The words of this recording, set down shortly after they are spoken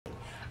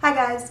Hi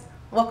guys,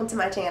 welcome to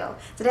my channel.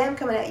 Today I'm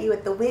coming at you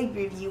with the wig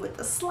review with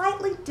a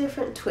slightly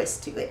different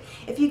twist to it.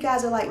 If you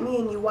guys are like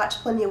me and you watch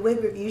plenty of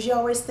wig reviews, you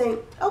always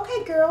think,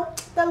 okay girl,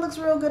 that looks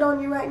real good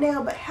on you right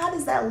now, but how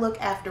does that look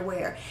after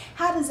wear?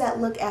 How does that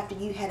look after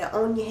you had it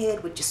on your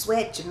head with your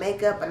sweat, your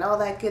makeup, and all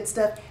that good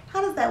stuff? How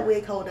does that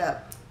wig hold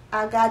up?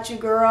 I got you,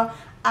 girl.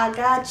 I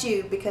got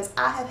you, because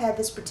I have had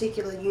this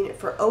particular unit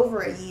for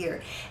over a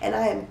year and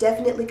I am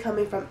definitely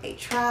coming from a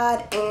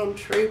tried and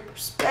true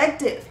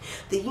perspective.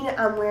 The unit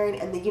I'm wearing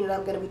and the unit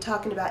I'm going to be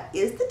talking about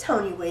is the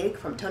Toni Wig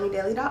from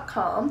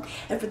ToniDaley.com.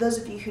 And for those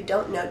of you who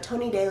don't know,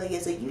 Toni Daley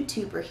is a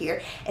YouTuber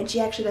here, and she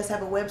actually does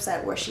have a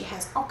website where she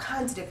has all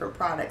kinds of different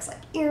products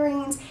like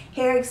earrings,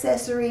 hair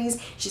accessories.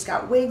 She's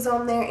got wigs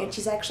on there, and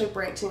she's actually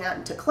branching out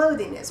into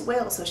clothing as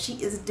well. So she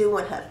is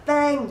doing her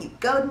thing. You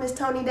go to Miss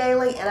Toni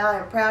Daley, and I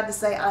am proud to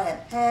say I am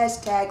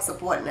hashtag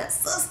supporting that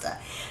sister.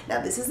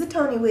 Now this is the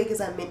Toni Wig, as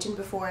I mentioned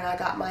before, and I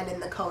got mine in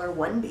the color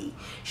 1B.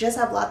 She does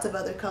have lots of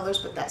other colors,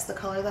 but that's the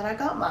color that I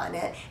got mine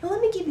at. And let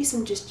me give you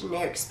some just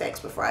generic specs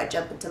before I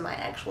jump into my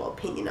actual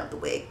opinion of the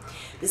wig.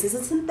 This is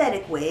a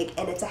synthetic wig,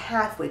 and it's a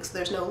half wig, so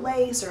there's no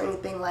lace or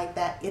anything like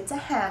that. It's a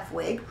half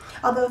wig.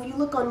 Although if you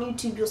look on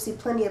YouTube, you'll see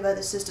plenty of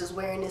other sisters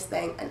wearing this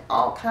thing in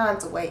all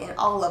kinds of ways, and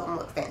all of them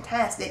look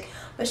fantastic.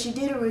 But she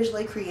did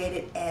originally create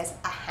it as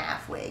a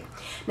half wig.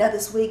 Now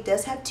this wig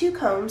does have two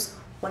combs,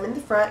 one in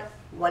the front,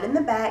 one in the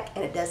back,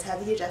 and it does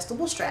have the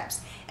adjustable straps.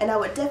 And I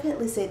would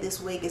definitely say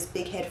this wig is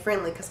big head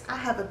friendly, because I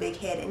have a big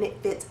head and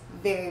it fits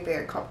very,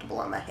 very comfortable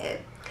on my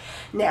head.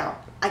 Now,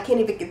 I can't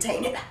even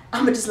contain it.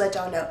 I'm gonna just let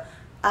y'all know,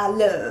 I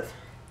love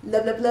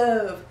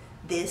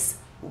this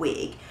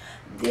wig.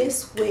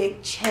 This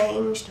wig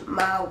changed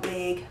my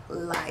wig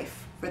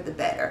life for the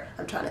better.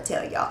 I'm trying to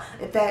tell y'all.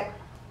 In fact,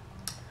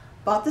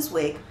 bought this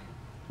wig,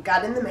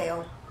 got in the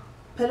mail,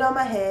 put it on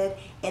my head,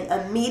 and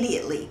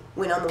immediately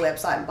went on the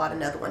website and bought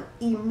another one.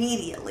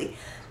 Immediately.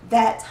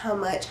 That's how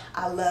much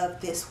I love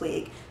this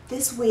wig.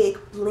 This wig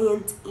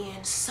blends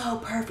in so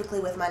perfectly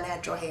with my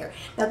natural hair.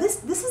 Now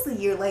this is a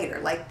year later.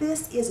 Like,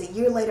 this is a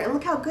year later, and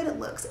look how good it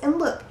looks. And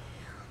look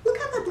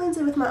how that blends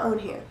in with my own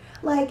hair.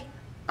 Like,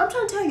 I'm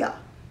trying to tell y'all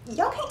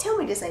can't tell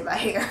me this ain't my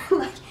hair.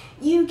 Like,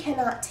 you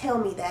cannot tell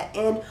me that.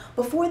 And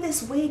before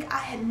this wig, I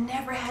had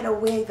never had a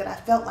wig that I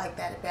felt like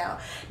that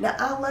about. Now,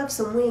 I love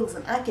some wigs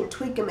and I can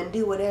tweak them and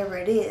do whatever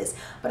it is,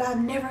 but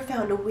I've never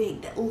found a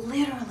wig that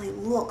literally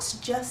looks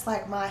just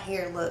like my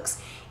hair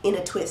looks in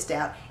a twist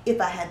out, if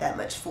I had that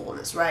much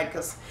fullness, right?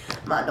 Because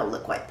mine don't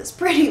look quite this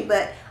pretty,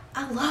 but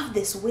I love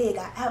this wig.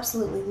 I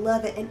absolutely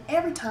love it, and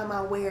every time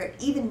I wear it,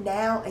 even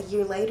now, a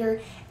year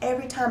later,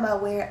 every time I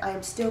wear it, I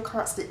am still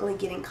constantly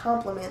getting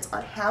compliments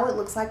on how it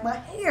looks like my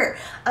hair.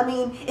 I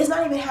mean, it's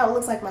not even how it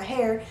looks like my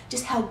hair,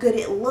 just how good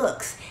it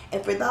looks.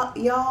 And for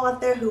y'all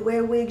out there who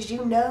wear wigs,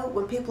 you know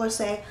when people are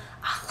saying,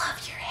 I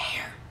love your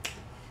hair,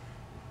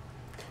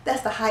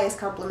 that's the highest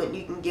compliment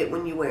you can get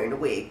when you're wearing a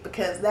wig,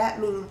 because that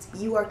means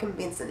you are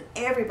convincing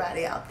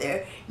everybody out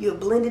there you have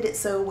blended it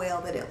so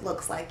well that it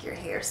looks like your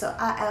hair. So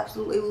I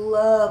absolutely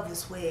love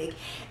this wig,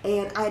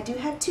 and I do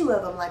have two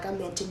of them, like I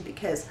mentioned,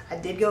 because I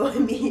did go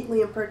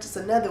immediately and purchase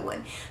another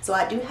one. So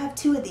I do have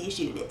two of these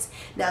units.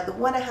 Now the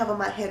one I have on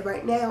my head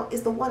right now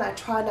is the one I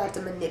try not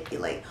to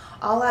manipulate.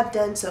 All I've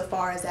done so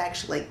far is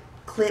actually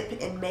clip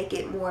and make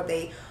it more of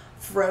a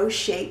fro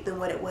shape than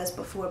what it was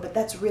before, but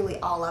that's really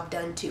all I've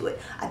done to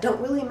it. I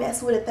don't really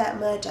mess with it that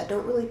much. I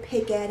don't really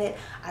pick at it.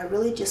 I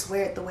really just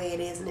wear it the way it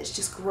is, and it's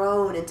just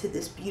grown into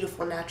this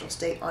beautiful natural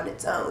state on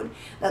its own.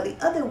 Now the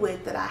other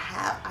wig that I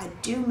have, I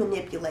do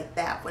manipulate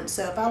that one.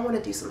 So if I want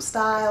to do some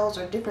styles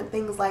or different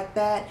things like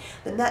that,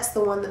 then that's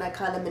the one that I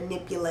kind of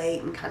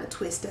manipulate and kind of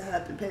twist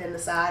up and put in the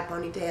side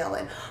ponytail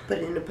and put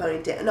it in a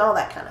ponytail and all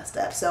that kind of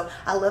stuff. So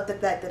I love the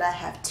fact that I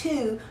have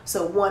two,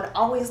 so one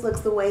always looks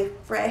the way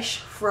fresh,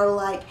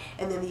 fro-like,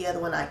 and then the other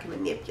one I can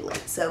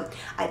manipulate. So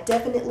I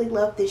definitely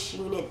love this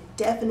unit.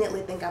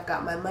 Definitely think I've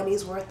got my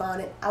money's worth on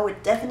it. I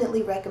would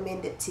definitely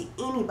recommend it to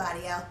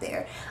anybody out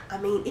there. I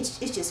mean, it's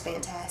just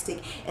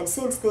fantastic. And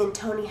since then,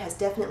 Toni has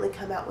definitely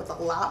come out with a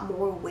lot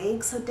more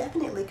wigs, so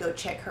definitely go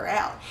check her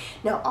out.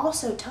 Now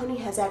also, Toni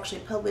has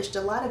actually published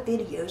a lot of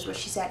videos where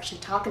she's actually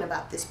talking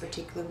about this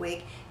particular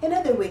wig and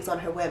other wigs on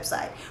her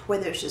website,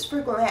 whether it's just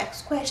frequently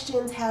asked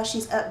questions, how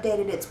she's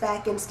updated its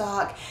back in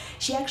stock.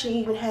 She actually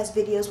even has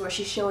videos where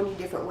she's showing you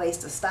different ways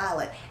to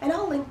style it, and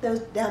I'll link those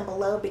down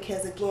below,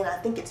 because again, I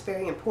think it's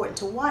very important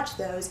to watch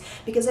those,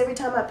 because every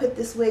time I put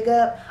this wig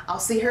up, I'll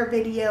see her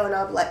video and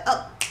I'll be like,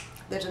 oh,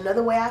 there's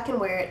another way I can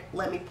wear it,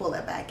 let me pull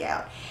that back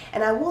out.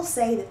 And I will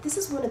say that this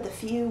is one of the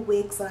few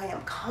wigs that I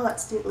am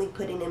constantly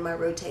putting in my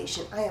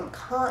rotation. I am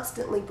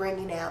constantly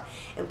bringing out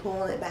and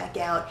pulling it back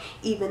out,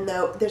 even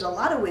though there's a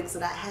lot of wigs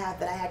that I have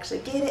that I actually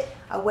get it,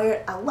 I wear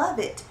it, I love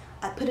it,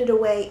 I put it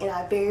away, and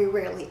I very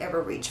rarely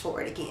ever reach for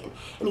it again.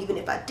 And even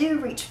if I do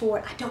reach for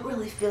it, I don't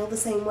really feel the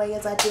same way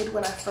as I did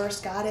when I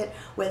first got it,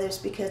 whether it's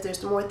because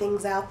there's more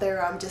things out there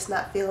or I'm just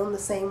not feeling the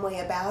same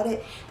way about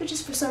it. But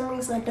just for some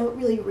reason, I don't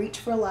really reach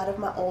for a lot of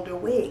my older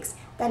wigs.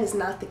 That is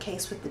not the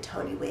case with the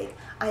Toni wig.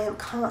 I am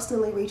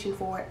constantly reaching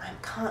for it. I'm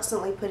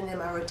constantly putting it in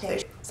my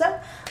rotation. So,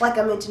 like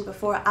I mentioned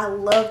before, I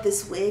love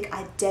this wig.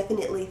 I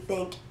definitely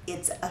think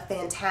it's a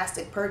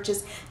fantastic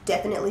purchase.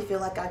 Definitely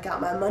feel like I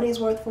got my money's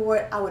worth for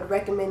it. I would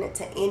recommend it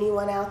to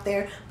anyone out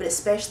there, but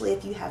especially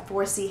if you have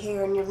 4C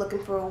hair and you're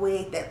looking for a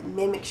wig that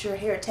mimics your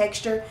hair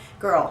texture,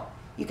 girl,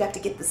 you got to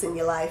get this in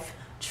your life.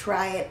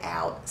 Try it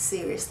out,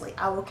 seriously.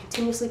 I will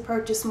continuously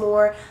purchase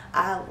more.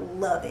 I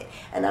love it.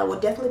 And I will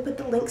definitely put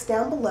the links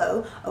down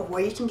below of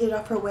where you can get it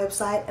off her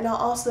website. And I'll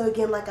also,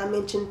 again, like I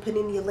mentioned, put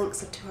in the links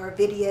to her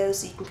videos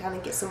so you can kind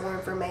of get some more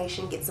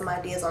information, get some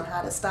ideas on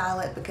how to style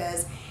it,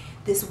 because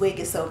this wig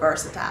is so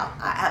versatile.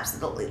 I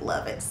absolutely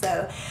love it.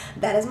 So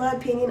that is my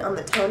opinion on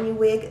the Toni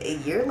wig a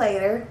year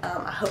later.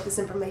 I hope this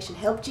information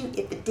helped you.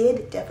 If it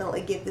did,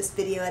 definitely give this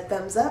video a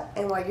thumbs up.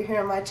 And while you're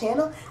here on my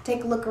channel,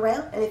 take a look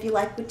around. And if you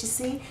like what you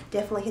see,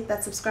 definitely hit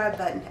that subscribe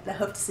button. And I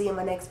hope to see you in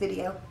my next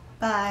video.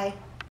 Bye.